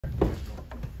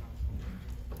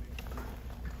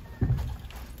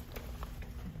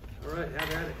All right,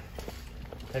 have at it.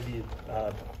 Have you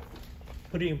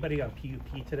put anybody on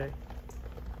PUP today?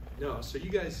 No, so you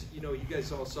guys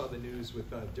all saw the news with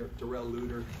Darrell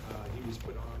Luter. He was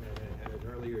put on at an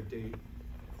earlier date.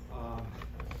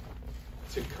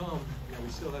 To come, we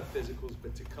still have physicals,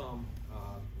 but to come,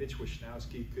 Mitch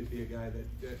Wisnowski could be a guy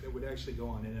that would actually go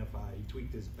on NFI. He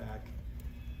tweaked his back,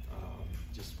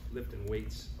 just lifting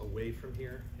weights away from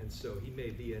here, and so he may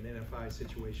be an NFI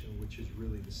situation, which is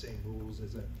really the same rules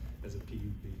as a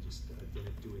PUP, just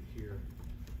didn't do it here.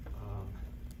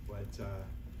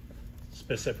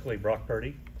 Specifically Brock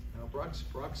Purdy?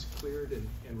 Brock's cleared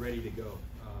and ready to go.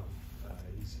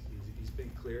 He's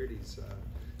been cleared. He's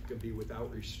going to be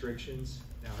without restrictions.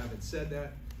 Now, having said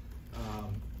that,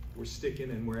 we're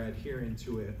sticking and we're adhering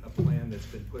to a plan that's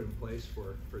been put in place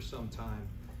for some time.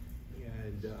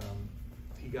 And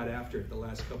he got after it the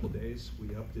last couple days.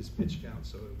 We upped his pitch count,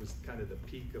 so it was kind of the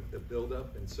peak of the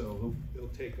buildup. And so he'll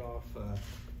take off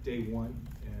day one.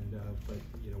 And but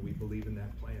we believe in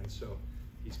that plan. So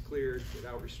he's cleared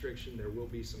without restriction. There will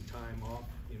be some time off,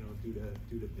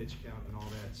 due to pitch count and all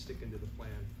that, sticking to the plan.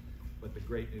 But the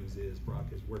great news is Brock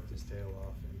has worked his tail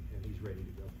off and he's ready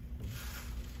to go.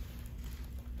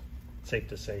 Safe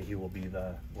to say he will be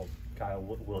Kyle,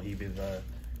 will he be the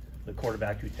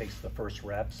quarterback who takes the first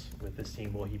reps with this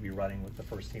team? Will he be running with the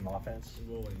first team offense? He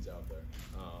will when he's out there.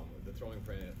 The throwing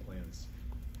plan's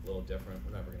a little different.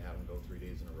 We're never going to have him go 3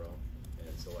 days in a row.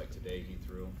 And so like today he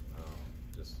threw,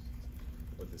 just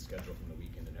with the schedule from the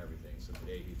weekend and everything. So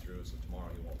today he threw, so tomorrow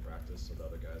he won't practice. So the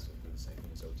other guys will do the same thing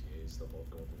as OTAs. They'll both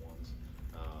go with the ones.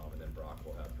 And then Brock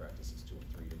will have practices 2 and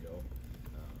 3 to go.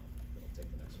 Then he'll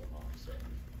take the next one off. So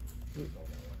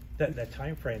that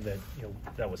time frame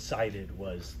that was cited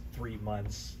was 3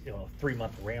 months,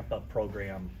 3-month ramp up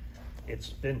program. It's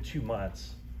been 2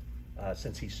 months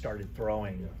since he started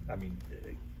throwing. Yeah. I mean,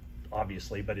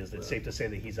 obviously, but is it safe to say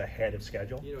that he's ahead of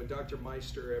schedule? Dr.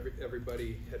 Meister,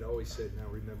 everybody had always said, now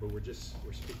remember, we're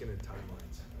speaking in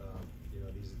timelines.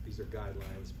 These are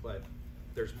guidelines, but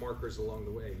there's markers along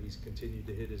the way. He's continued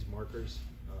to hit his markers,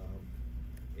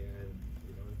 and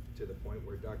to the point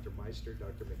where Dr. Meister,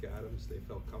 Dr. McAdams, they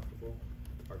felt comfortable.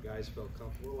 Our guys felt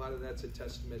comfortable. A lot of that's a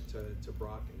testament to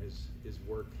Brock and his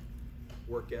work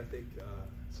ethic,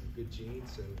 some good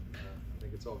genes, and I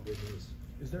think it's all good news.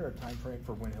 Is there a time frame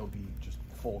for when he'll be just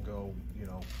full go,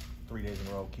 3 days in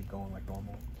a row, keep going like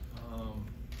normal?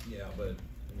 Yeah, but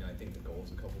I think the goal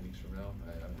is a couple weeks from now.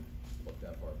 I haven't looked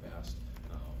that far past.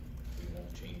 We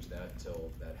won't change that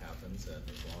till that happens, and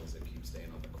as long as it keeps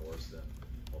staying on the course, then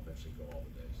we'll eventually go all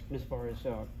the days. And as far as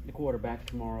the quarterback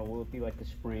tomorrow, will it be like the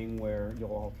spring where you'll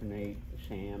alternate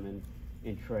Sam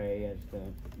and Trey as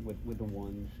with the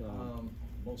ones?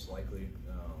 Most likely.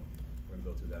 We're going to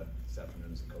go through that this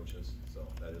afternoon as the coaches, so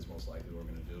that is most likely what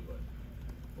we're going to do, but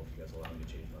hope you guys allow me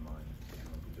to change my mind.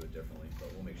 We do it differently,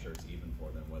 but we'll make sure it's even for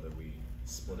them, whether we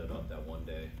split it up that one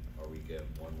day or we give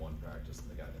one practice and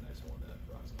the guy the next one that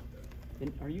Brock's not there.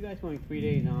 And are you guys going 3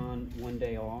 days on, 1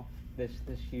 day off this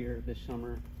year, this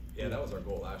summer? Yeah, that was our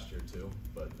goal last year too,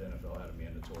 but the NFL had a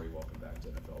mandatory welcome back to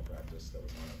NFL practice that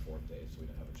was on our 4th day, so we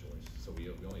didn't have a choice. So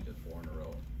we only did 4 in a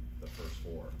row, the first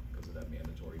 4, because of that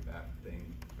mandatory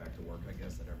back to work, I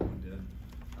guess, that everyone did.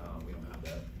 We don't have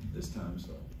that this time,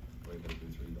 so we're able to do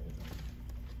 3 the whole time.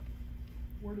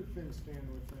 Where do things stand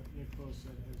with Nick Bosa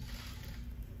and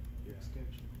his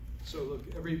extension? So look,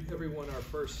 everyone,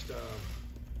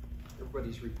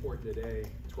 everybody's reporting today.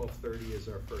 12:30 is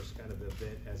our first kind of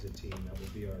event as a team. That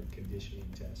will be our conditioning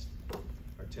test,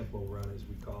 our tempo run, as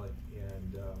we call it.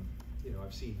 And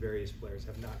I've seen various players,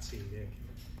 have not seen Nick,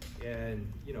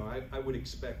 and I would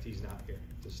expect he's not here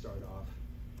to start off.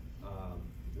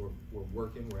 We're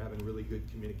working. We're having really good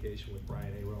communication with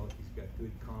Brian Arol. He's got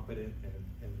good, competent, and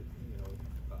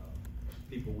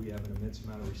people we have an immense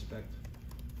amount of respect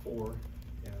for,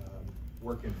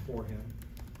 working for him.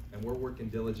 And we're working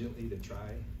diligently to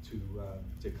try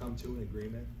to come to an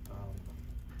agreement.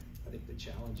 I think the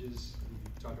challenge is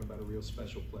you're talking about a real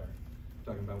special player.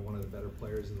 You're talking about one of the better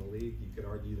players in the league. You could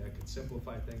argue that could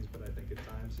simplify things, but I think at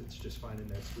times it's just finding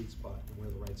that sweet spot and where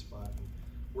the right spot. And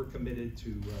we're committed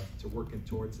to working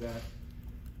towards that.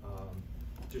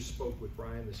 Just spoke with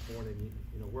Brian this morning.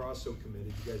 We're also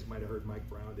committed. You guys might have heard Mike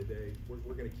Brown today.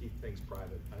 We're going to keep things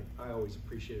private. I always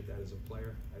appreciated that as a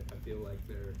player. I feel like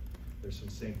there's some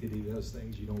sanctity to those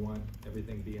things. You don't want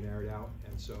everything being aired out.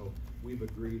 And so we've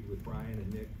agreed with Brian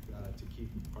and Nick to keep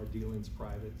our dealings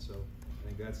private. So I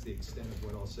think that's the extent of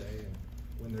what I'll say. And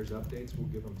when there's updates, we'll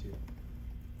give them to you.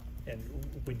 And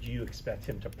would you expect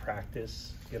him to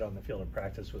get on the field and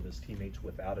practice with his teammates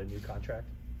without a new contract?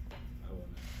 I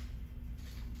wouldn't.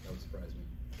 That would surprise me.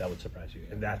 that would surprise you.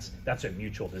 And that's a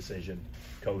mutual decision,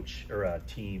 coach or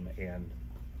team and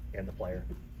the player.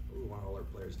 We want all our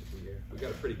players to be here. We've got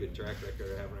a pretty good track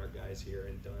record of having our guys here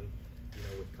and done,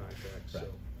 with contracts. Right.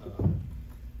 So,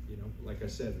 like I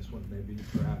said, this one may be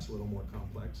perhaps a little more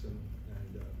complex and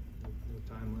the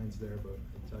timeline's there, but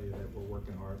I'll tell you that we're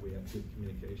working hard. We have good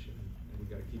communication, and we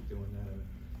got to keep doing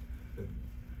that. And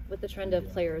With the trend of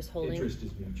players holding, interest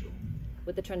is mutual.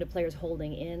 with the trend of players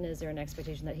holding in, is there an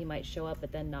expectation that he might show up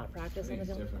but then not practice I on think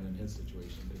the it's field? different in his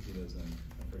situation because he doesn't,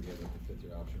 I forget what the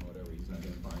fifth-year option or whatever, he's not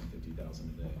getting fined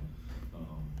 $50,000 a day.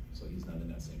 So he's not in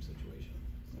that same situation.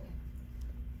 So.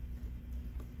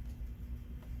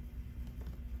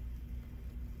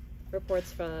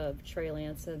 Reports from Trey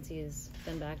Lance since he's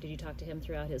been back. Did you talk to him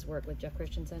throughout his work with Jeff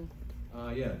Christensen?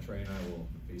 Yeah, Trey and I will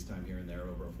FaceTime here and there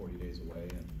over 40 days away,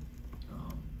 and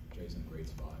Trey's in a great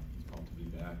spot. He's pumped to be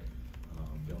back,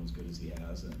 feeling as good as he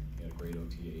has, and he had great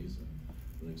OTAs, and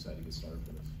really excited to get started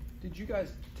for this. Did you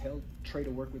guys tell Trey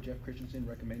to work with Jeff Christensen,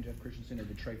 recommend Jeff Christensen, or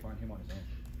did Trey find him on his own?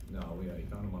 No, he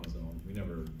found him on his own. We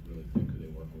never really pick who they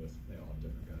work with. They all have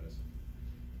different guys.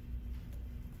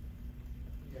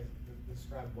 You guys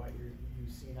described what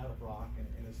you've seen out of Brock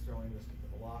and his throwing,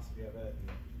 the velocity of it,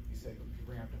 and you said you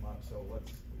ramped him up. So what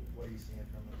are you seeing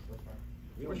from him so far?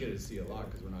 We don't get to see a lot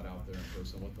because we're not out there in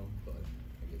person with them, but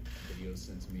I get videos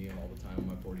sent to me all the time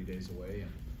on my 40 days away,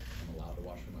 and I'm allowed to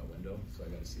watch from my window, so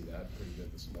I got to see that pretty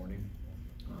good this morning.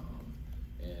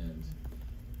 And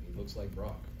he looks like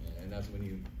Brock, and that's when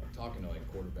you are talking to like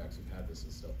quarterbacks who've had this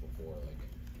and stuff before. Like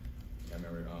I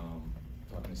remember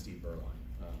talking to Steve Berline,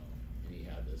 and he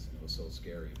had this, and it was so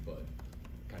scary. But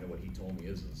kind of what he told me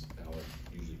is how it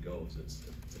usually goes. It's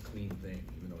a clean thing,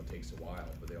 even though it takes a while.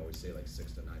 But they always say like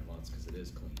 6 to 9 months because it is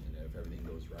clean, and if everything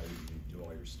goes right, you do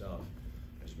all your stuff.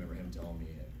 I just remember him telling me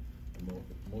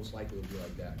most likely it would be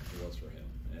like that if it was for him.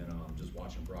 And just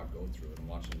watching Brock go through it and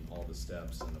watching all the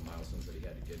steps and the milestones that he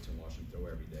had to get to and watch him throw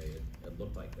every day, it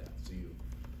looked like that. So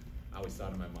I always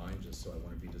thought in my mind, just so I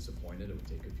wouldn't be disappointed, it would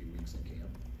take a few weeks in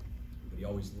camp. But he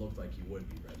always looked like he would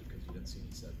be ready because you didn't see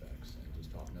any setbacks. And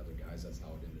just talking to other guys, that's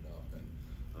how it ended up. And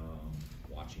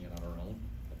watching it on our own,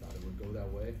 I thought it would go that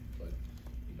way, but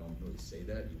you don't really say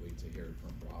that. You wait to hear it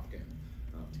from Brock, and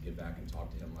to get back and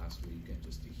talk to him last week and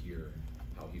just to hear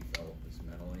how he felt just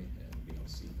mentally and being able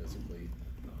to see physically,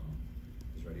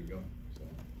 he's ready to go. So,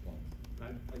 well.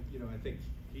 I think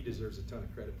he deserves a ton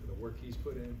of credit for the work he's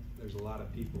put in. There's a lot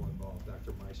of people involved.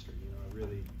 Dr. Meister, I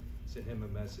really sent him a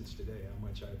message today how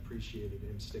much I appreciated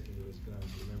him sticking to his guns.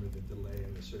 Remember the delay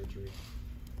in the surgery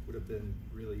would have been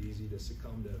really easy to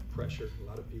succumb to pressure. A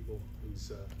lot of people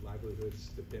whose livelihoods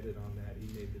depended on that.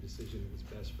 He made the decision that was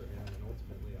best for him, and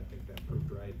ultimately I think that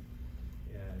proved right.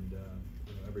 And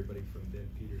everybody from Ben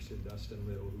Peterson, Dustin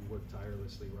Little, who worked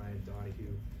tirelessly, Ryan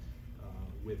Donahue,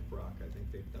 with Brock, I think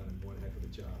they've done one heck of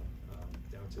a job.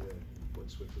 Down to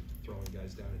works with the throwing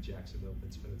guys down in Jacksonville,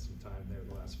 been spending some time there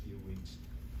the last few weeks.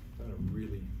 Done a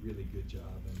really, really good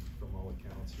job, and from all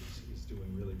accounts, he's doing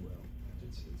really well.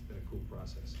 It's been a cool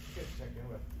process. You guys check in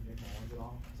with Nick Mullins at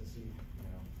all to see,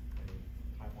 any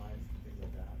timelines and things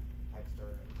like that, type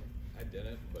start and everything? I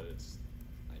didn't, but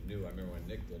I remember when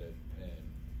Nick did it, and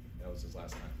that was his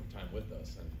last time with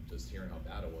us, and just hearing how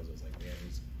bad it was like, man,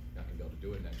 he's not gonna be able to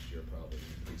do it next year probably in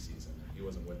the preseason. And he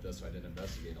wasn't with us, so I didn't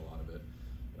investigate a lot of it.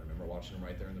 And I remember watching him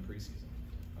right there in the preseason.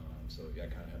 So yeah,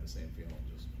 I kind of had the same feeling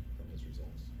just from his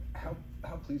results.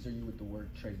 How pleased are you with the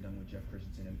work Trey's done with Jeff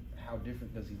Christensen, and how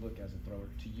different does he look as a thrower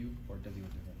to you, or does he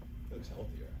look different? He looks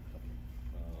healthier. I think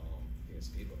his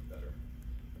speed looked better.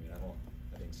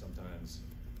 I think sometimes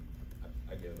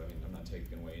I'm not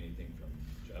taking away anything from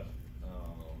Jeff,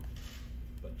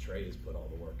 but Trey has put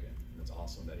all the work in. And it's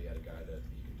awesome that he had a guy that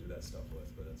he can do that stuff with,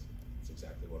 but it's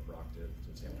exactly what Brock did. It's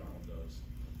what Sam Darnold does.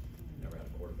 Never had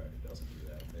a quarterback who doesn't do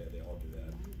that. They all do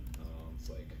that. It's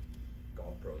like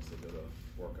golf pros, they go to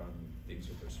work on things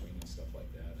with their swing and stuff like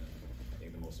that. And I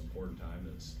think the most important time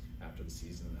is after the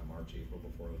season in that March, April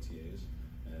before OTAs.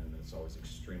 And it's always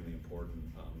extremely important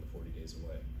the 40 days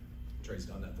away. Trey's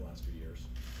done that the last 2 years.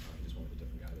 He just went with a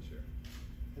different guy this year.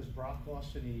 Has Brock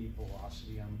lost any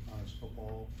velocity on his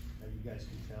football that you guys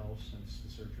can tell since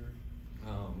the surgery?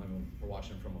 We're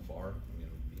watching him from afar.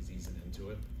 He's easing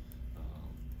into it.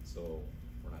 So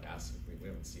we're not asking. We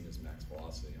haven't seen his max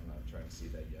velocity. I'm not trying to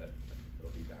see that yet.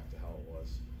 It'll be back to how it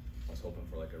was. I was hoping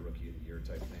for like a rookie of the year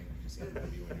type thing. You see the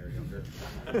movie when you're younger.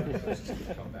 Just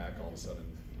come back all of a sudden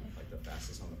like the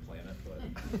fastest on the planet. But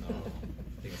I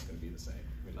think it's going to be the same.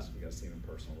 We got to see him in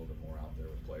person a little bit more out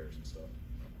there with players and stuff.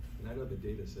 And I know the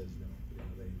data says no.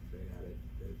 They had it.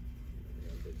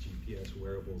 The GPS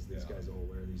wearables these guys all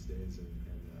wear these days, and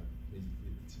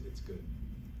it's good.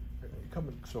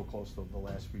 Coming so close to the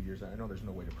last few years, I know there's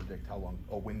no way to predict how long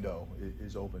a window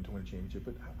is open to win a championship,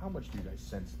 but how much do you guys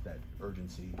sense that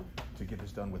urgency to get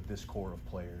this done with this core of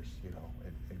players,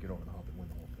 and get over the hump and win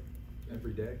the whole thing?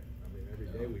 Every day. I mean, every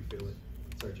day we feel it.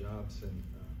 It's our jobs, and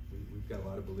we've got a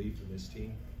lot of belief in this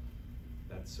team.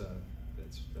 That's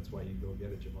why you go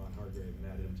get a Javon Hargrave and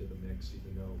add him to the mix,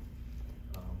 even though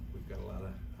we've got a lot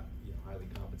of highly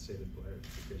compensated players,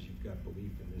 because you've got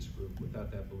belief in this group.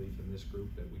 Without that belief in this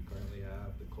group that we currently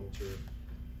have, the culture,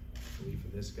 belief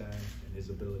in this guy and his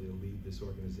ability to lead this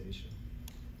organization,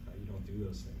 you don't do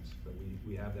those things. But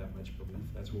we have that much belief.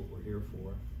 That's what we're here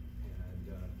for,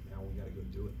 and now we got to go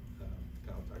do it.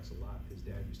 Kyle talks a lot. His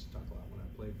dad used to talk a lot when I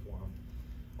played for him.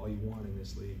 All you want in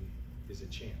this league is a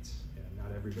chance, and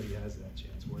not everybody has that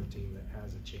chance. We're a team that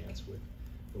has a chance with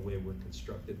the way we're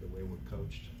constructed, the way we're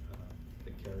coached, the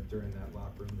character in that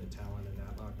locker room, the talent in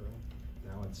that locker room.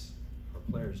 Now it's our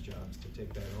players' jobs to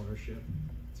take that ownership.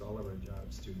 It's all of our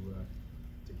jobs to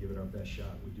give it our best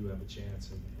shot. We do have a chance,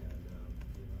 and I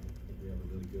think we have a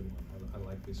really good one. I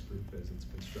like this group as it's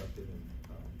constructed, and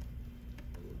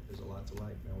there's a lot to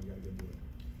like. Now we got to go do it.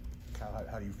 Kyle,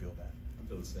 how do you feel that? I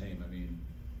feel the same. I mean,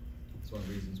 it's one of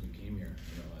the reasons we came here.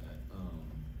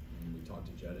 When we talked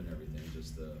to Jed and everything,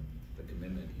 just the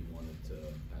commitment he wanted to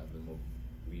have them what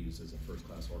we use as a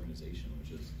first-class organization,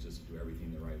 which is just to do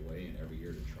everything the right way and every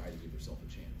year to try to give yourself a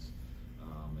chance.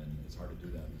 And it's hard to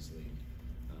do that in this league.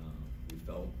 We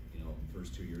felt, the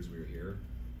first 2 years we were here,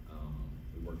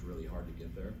 we worked really hard to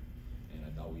get there, and I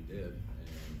thought we did.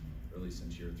 And really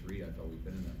since year 3, I felt we've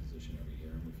been in that position every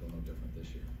year, and we feel no different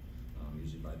this year.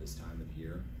 Usually by this time of the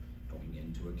year, going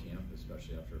into a camp,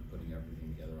 especially after putting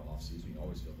everything together off season, you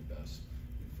always feel the best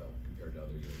you felt compared to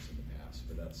other years in the past.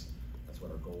 But that's what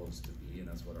our goal is to be, and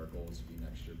that's what our goal is to be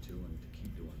next year too, and to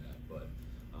keep doing that. But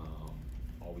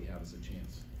all we have is a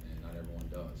chance, and not everyone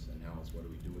does. And now it's what do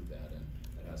we do with that, and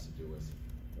that has to do with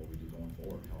what we do going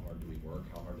forward. How hard do we work?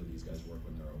 How hard do these guys work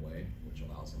when they're away, which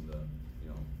allows them to,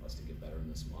 us to get better in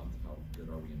this month? How good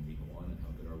are we in week 1, and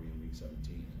how good are we in week 17?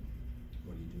 And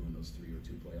what do you do in those 3 or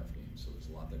 2 playoff games? So there's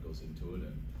a lot that goes into it,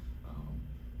 and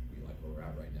we like where we're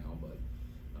at right now, but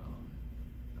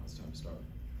now it's time to start.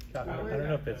 I don't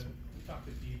know if it's. We talked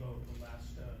to Debo the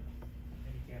last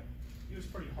mini camp. He was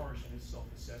pretty harsh in his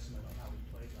self-assessment on how he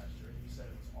played last year. He said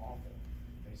it was awful.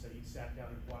 And he said he sat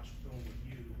down and watched film with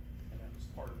you, and that was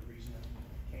part of the reason that he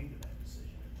came to that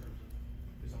decision in terms of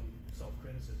his own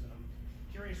self-criticism. I'm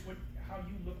curious how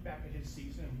you look back at his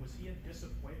season. Was he a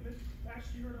disappointment last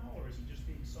year at all, or is he just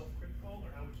being self-critical, or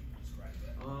how would you describe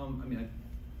that? I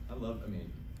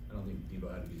don't think Debo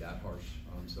had to be that harsh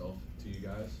on himself to you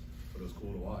guys, but it was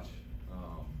cool to watch.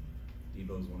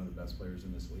 Debo's one of the best players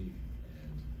in this league,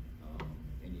 and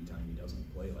anytime he doesn't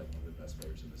play like one of the best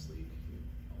players in this league,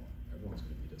 everyone's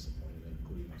going to be disappointed,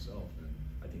 including myself, and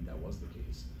I think that was the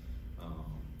case.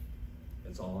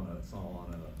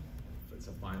 It's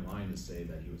a fine line to say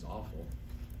that he was awful.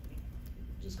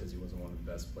 Just because he wasn't one of the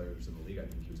best players in the league, I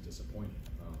think he was disappointed.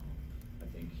 I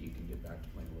think he can get back to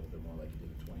playing a little bit more like he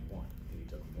did in 21. I think he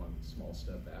took one small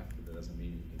step back, but that doesn't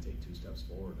mean he can take 2 steps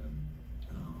forward. And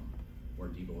where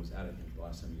Debo was at, I think the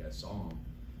last time you guys saw him,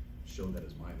 showed that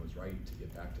his mind was right to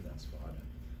get back to that spot. And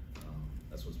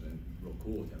that's what's been real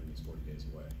cool with him in these 40 days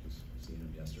away. Just seeing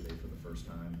him yesterday for the first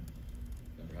time.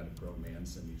 Never had a grown man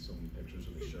send me so many pictures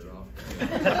with his shirt off. And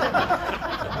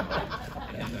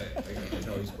I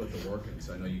know he's put the work in,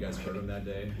 so I know you guys heard him that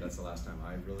day. That's the last time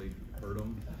I really heard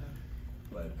him.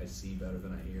 But I see better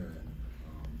than I hear, and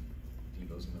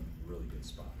Debo's in a really good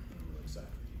spot. I'm really excited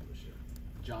for Debo this year.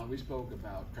 John, we spoke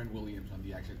about Trent Williams on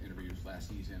the exit interviews last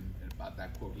season, and about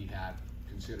that quote he had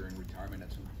considering retirement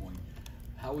at some point.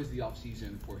 How was the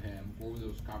offseason for him? What were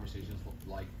those conversations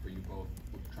like for you both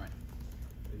with Trent?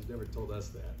 He's never told us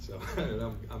that, so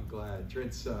I'm glad.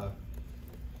 Trent's,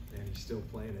 he's still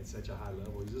playing at such a high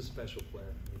level. He's a special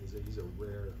player. I mean, he's a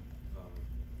rare,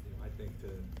 I think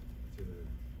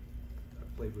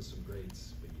I've played with some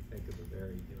greats, but you think of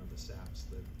the Saps,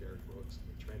 the Derek Brooks,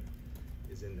 Trent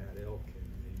is in that ilk,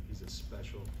 and he's a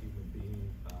special human being,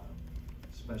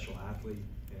 special athlete,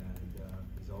 and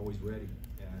he's always ready.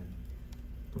 And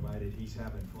provided he's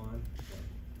having fun,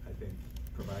 I think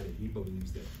provided he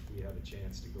believes that we have a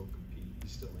chance to go compete,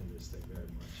 he's still in this thing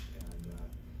very much, and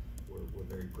we're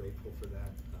very grateful for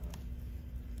that.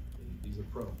 He's a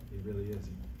pro, he really is.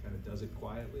 He kind of does it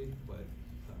quietly, but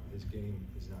his game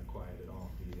is not quiet at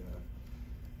all.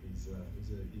 He's a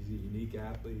unique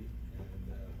athlete,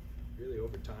 and really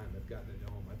over time I've gotten to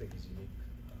know him. I think he's a unique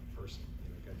person.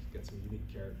 Got some unique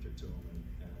character to him,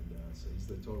 and so he's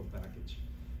the total package.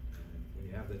 And when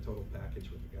you have the total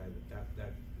package with a guy with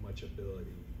that much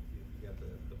ability, got the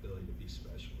ability to be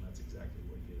special, and that's exactly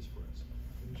what he is for us.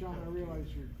 John, I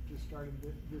realize you're just starting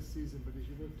this season, but as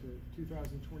you look to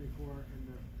 2024 and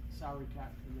the salary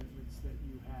cap commitments that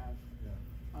you have,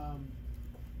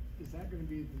 is that going to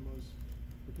be the most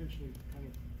potentially kind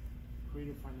of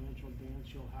creative financial dance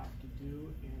you'll have to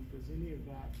do? And does any of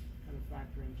that kind of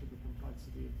factor into the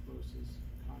complexity of Bosa's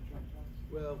contract talks?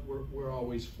 Well, we're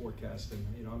always forecasting.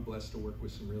 You know, I'm blessed to work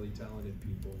with some really talented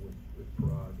people with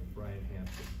Prague and Brian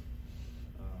Hampton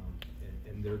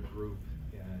and their group.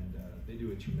 And they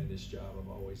do a tremendous job of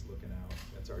always looking out.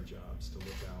 That's our jobs, to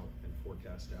look out and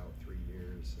forecast out 3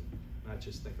 years and not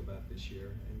just think about this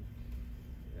year. And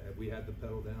we had the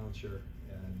pedal down, sure.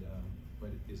 And but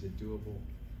is it doable?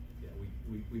 Yeah,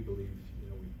 we believe, you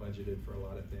know, we budgeted for a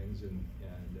lot of things, and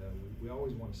we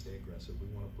always want to stay aggressive. We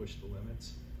want to push the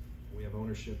limits. We have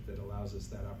ownership that allows us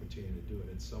that opportunity to do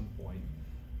it. At some point,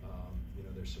 you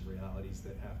know, there's some realities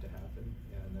that have to happen,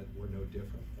 and that we're no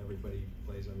different. Everybody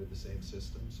plays under the same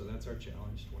system, so that's our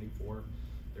challenge. 24,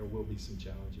 there will be some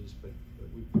challenges, but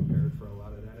we've prepared for a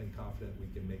lot of that and confident we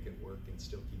can make it work and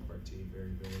still keep our team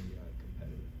very, very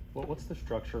competitive. Well, what's the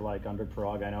structure like under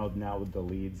Prague? I know now with the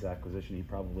Leeds acquisition, he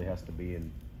probably has to be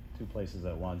in 2 places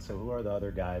at once. So who are the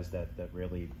other guys that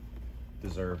really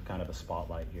deserve kind of a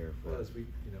spotlight here? Well, as we,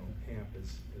 you know, Hamp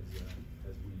as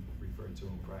we refer to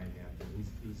him, Brian Hampton.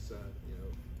 He's you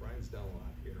know, Brian's done a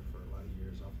lot here for a lot of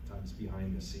years, oftentimes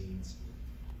behind the scenes.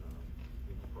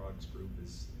 You know, Prague's group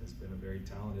has been a very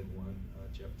talented one.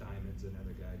 Jeff Diamond's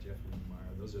another guy, Jeff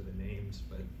Wiedemeyer. Those are the names,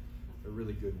 but they're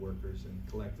really good workers, and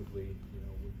collectively, you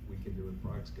know, we can do it.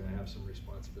 Prague's going to have some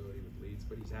responsibility with Leeds,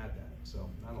 but he's had that, so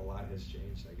not a lot has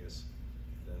changed. I guess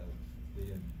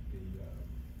the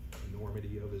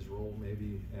enormity of his role,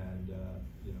 maybe, and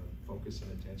you know, focus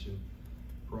and attention.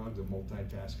 Prague's a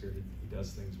multitasker. He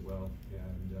does things well,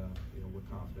 and you know, we're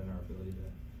confident in our ability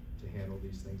to handle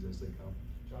these things as they come.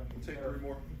 John, can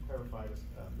you clarify this,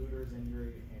 Luter's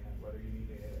injury and whether you need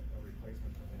a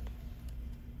replacement for him?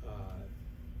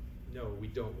 No, we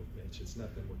don't with Mitch. It's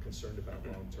nothing we're concerned about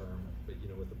long term, but you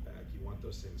know, with the back, you want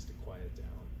those things to quiet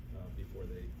down before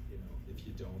they, you know, if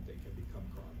you don't, they can become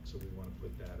chronic. So we want to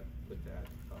put that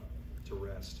to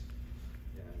rest,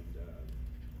 and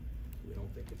we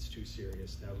don't think it's too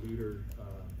serious. Now, Luter,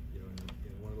 you know,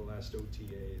 in one of the last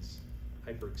OTAs,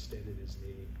 hyperextended his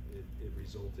knee. It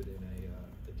resulted in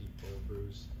a deep bone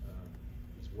bruise.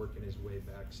 He's working his way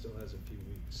back. Still has a few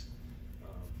weeks.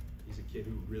 He's a kid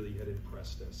who really had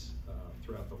impressed us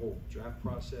throughout the whole draft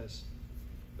process,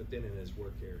 but then in his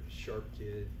work here, sharp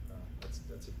kid.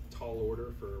 That's a tall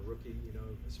order for a rookie, you know,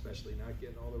 especially not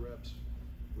getting all the reps.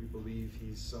 We believe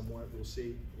he's somewhat, we'll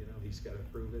see, you know, he's got to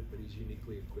prove it, but he's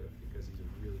uniquely equipped because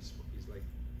he's like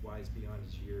wise beyond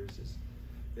his years. Has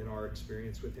been our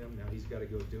experience with him. Now he's got to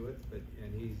go do it,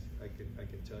 and I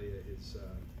can tell you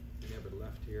he never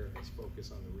left here. His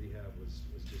focus on the rehab was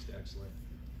just excellent.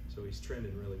 So he's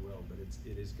trending really well, but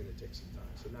it is going to take some time.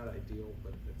 So not ideal,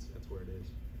 but that's where it is.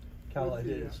 Kyle,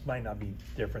 this might not be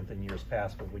different than years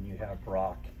past, but when you have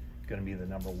Brock going to be the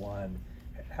 #1,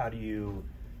 how do you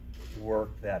work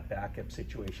that backup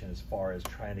situation as far as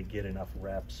trying to get enough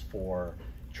reps for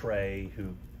Trey,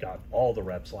 who got all the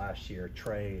reps last year,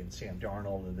 Trey and Sam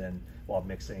Darnold, and then while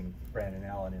mixing Brandon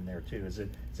Allen in there too? Is it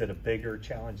a bigger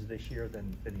challenge this year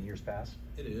than in years past?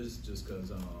 It is, just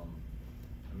because, I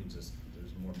mean, just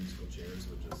there's more musical chairs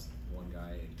with just one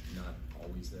guy not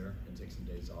always there and take some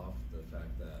days off. The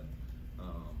fact that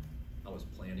I was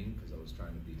planning, because I was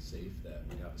trying to be safe, that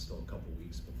we'd have still a couple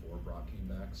weeks before Brock came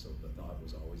back, so the thought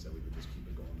was always that we would just keep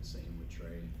it going the same with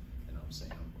Trey and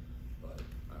Sam. But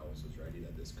I always was ready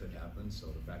that this could happen, so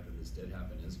the fact that this did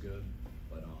happen is good.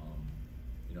 But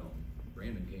you know,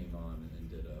 Brandon came on and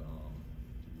did a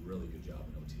really good job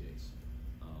in OTAs.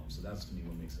 So that's, to me,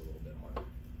 what makes it a little bit harder,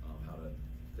 how to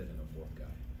fit in a 4th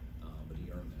guy. But he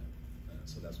earned that.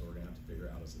 So that's what we're going to have to figure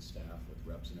out as a staff with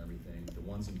reps and everything. The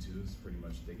 1s and 2s, pretty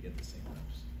much, they get the same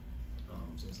reps.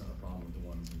 So it's not a problem with the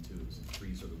 1s and 2s. And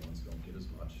 3s are the ones that don't get as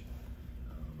much.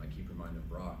 I keep reminding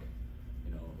Brock,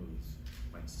 you know, who's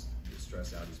might get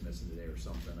stressed out, he's missing today or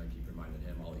something. I keep reminding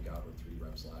him all he got were 3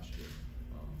 reps last year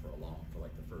for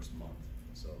like the first month.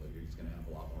 So he's going to have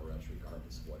a lot more reps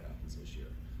regardless of what happens this year.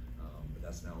 But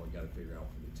that's now we got to figure out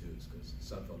for the 2s, because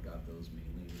Sudfeld got those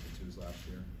mainly with the 2s last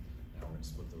year. Now we're going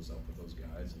to split those up with those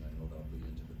guys, and I know that'll bleed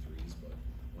into the 3s, but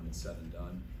when it's said and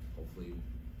done, hopefully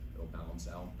it'll balance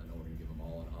out. I know we're going to give them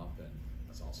all an up, and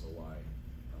that's also why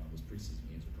those preseason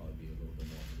games will probably be a little bit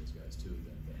more for those guys too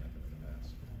than they have been in the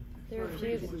past. There are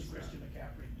Christian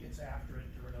McCaffrey gets after it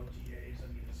during OTAs. I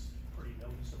mean, it's pretty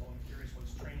noticeable. I'm curious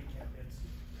what's training camp is.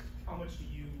 How much do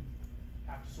you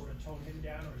have have to sort of tone him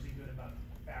down, or is he good about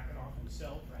backing off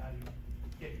himself, or how do you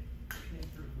get him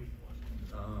through week one?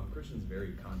 Christian's a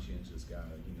very conscientious guy.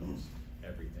 He knows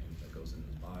everything that goes in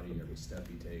his body, every step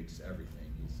he takes, everything.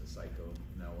 He's a psycho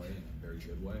in that way, in a very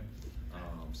good way.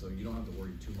 So you don't have to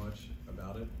worry too much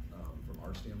about it from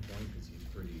our standpoint, because he's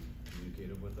pretty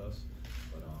communicative with us.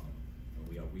 But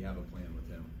we have a plan with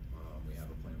him. We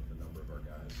have a plan with a number of our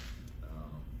guys,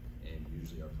 and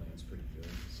usually our plan's pretty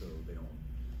good. So they don't.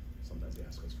 Sometimes they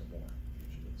ask us for more.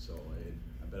 Usually, so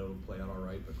I bet it'll play out all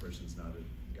right. But Christian's not a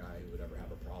guy who would ever have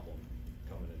a problem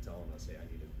coming and telling us, "Hey, I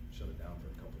need to shut it down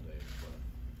for a couple days." But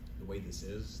the way this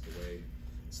is, the way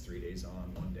it's 3 days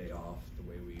on, 1 day off, the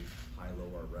way we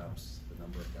high-low our reps, the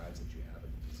number of guys that you have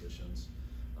in the positions.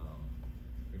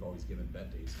 We've always given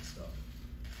vet days and stuff.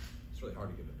 It's really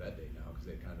hard to give a vet day now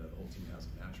because the whole team has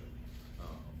them naturally.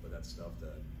 But that's stuff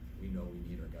that we know we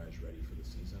need our guys ready for the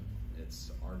season. It's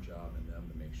our job and them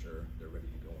to make sure they're ready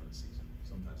to go in the season.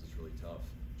 Sometimes it's really tough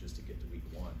just to get to week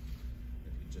one.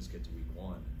 If you just get to week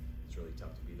one, it's really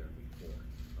tough to be there in week 4.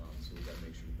 So we've got to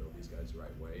make sure to build these guys the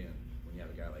right way. And when you have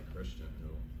a guy like Christian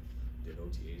who did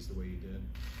OTAs the way he did,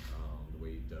 the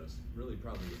way he does really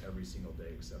probably every single day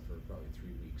except for probably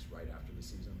 3 weeks right after the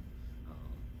season,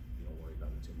 you don't worry about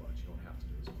it too much. You don't have to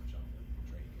do as much on the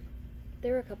training camp.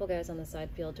 There were a couple guys on the side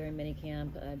field during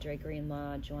minicamp, Dre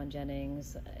Greenlaw, Juwan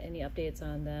Jennings. Any updates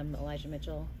on them, Elijah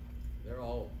Mitchell? They're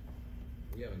all,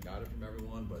 we haven't got it from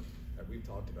everyone, but we've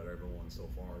talked about everyone so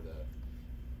far that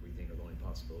we think are the only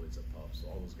possibilities of PUP. So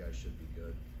all those guys should be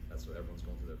good. That's what everyone's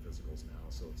going through their physicals now,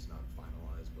 so it's not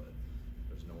finalized, but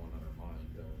there's no one on our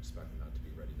mind that we're expecting not to be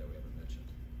ready that we haven't mentioned.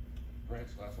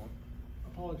 Lance, last one.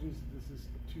 Apologies if this is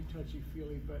too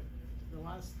touchy-feely, but the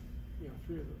last, 3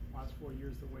 of the last 4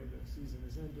 years, the way the season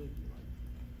has ended, you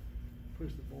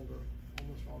push the boulder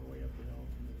almost all the way up the hill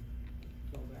and then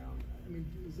fell down. I mean,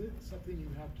 is it something you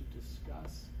have to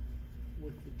discuss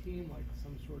with the team, like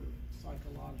some sort of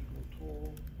psychological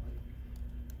toll, like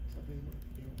something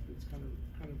that's kind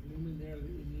of looming there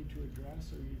that you need to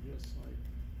address, or you just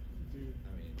dude?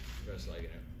 I mean, just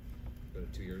like it. But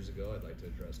 2 years ago, I'd like to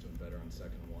address doing better on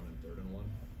 2nd and 1 and 3rd and 1,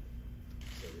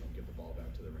 so we don't give the ball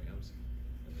back to the Rams.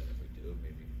 And then if we do,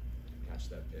 maybe catch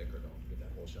that pick or don't get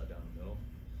that whole shot down the middle.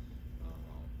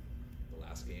 The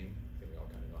last game, I think we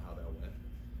all kind of know how that went.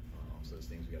 So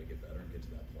there's things we got to get better and get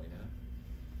to that point at.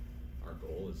 Our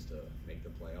goal is to make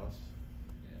the playoffs,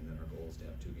 and then our goal is to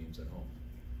have 2 games at home,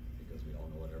 because we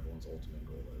all know what everyone's ultimate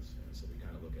goal is. And so we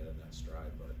kind of look at it in that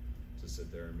stride, but to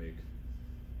sit there and make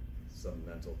some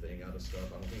mental thing out of stuff,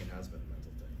 I don't think it has been a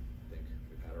mental thing. I think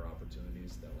we've had our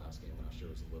opportunities. That last game last year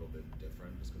was a little bit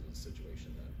different just because of the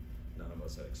situation that none of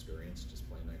us had experienced, just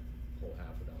playing that whole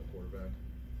half without a quarterback.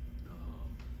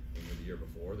 And the year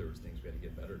before, there was things we had to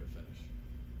get better to finish.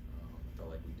 I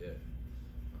felt like we did.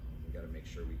 We got to make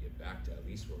sure we get back to at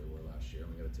least where we were last year,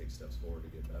 and we got to take steps forward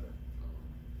to get better.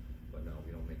 But no,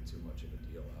 we don't make too much of a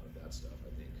deal out of that stuff.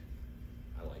 I think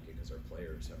I like it because our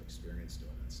players have experience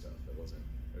doing that stuff.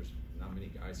 There's not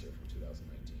many guys here from 2019.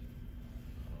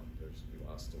 We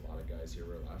lost a lot of guys here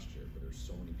last year, but there's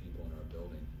so many people in our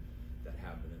building that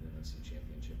have been in an NFC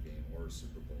Championship game or a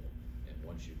Super Bowl. And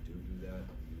once you do that,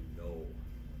 you know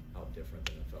how different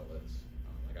the NFL is.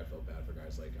 I felt bad for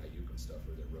guys like Ayuk and stuff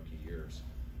for their rookie years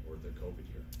or their COVID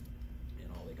year. And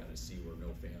all they got to see were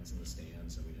no fans in the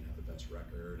stands, and we didn't have the best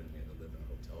record, and we had to live in a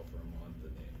hotel for a month,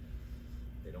 and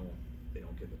they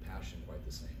don't get the passion quite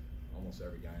the same. Almost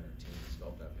every guy on our team has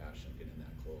felt that passion getting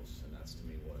that close, and that's to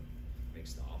me what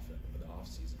makes the off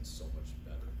season so much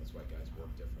better. That's why guys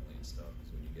work differently and stuff.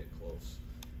 Because when you get close,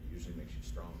 it usually makes you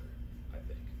stronger. I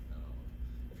think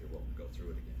if you're willing to go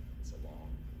through it again, it's a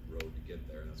long road to get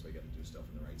there, and that's why you got to do stuff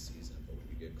in the right season. But when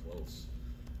you get close,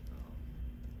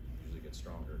 you usually get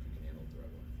stronger if you can handle it the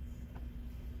right way.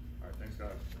 All right, thanks,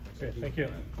 guys. Okay, thank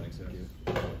you. Thanks,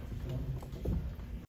 guys.